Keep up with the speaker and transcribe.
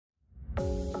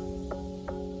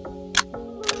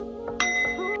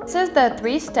This is the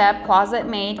 3-step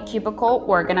ClosetMaid Cubical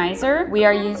Organizer. We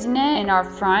are using it in our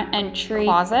front entry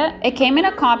closet. It came in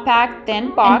a compact,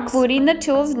 thin box, including the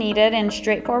tools needed and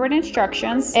straightforward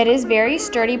instructions. It is very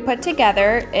sturdy put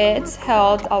together. It's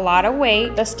held a lot of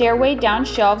weight. The stairway down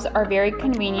shelves are very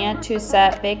convenient to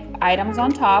set big items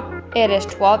on top. It is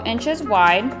 12 inches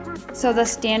wide, so the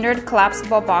standard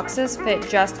collapsible boxes fit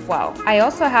just well. I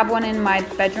also have one in my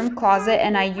bedroom closet,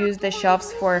 and I use the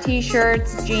shelves for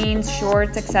t-shirts, jeans,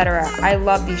 shorts, etc. I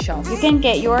love these shelves. You can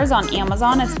get yours on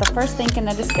Amazon. It's the first link in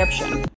the description.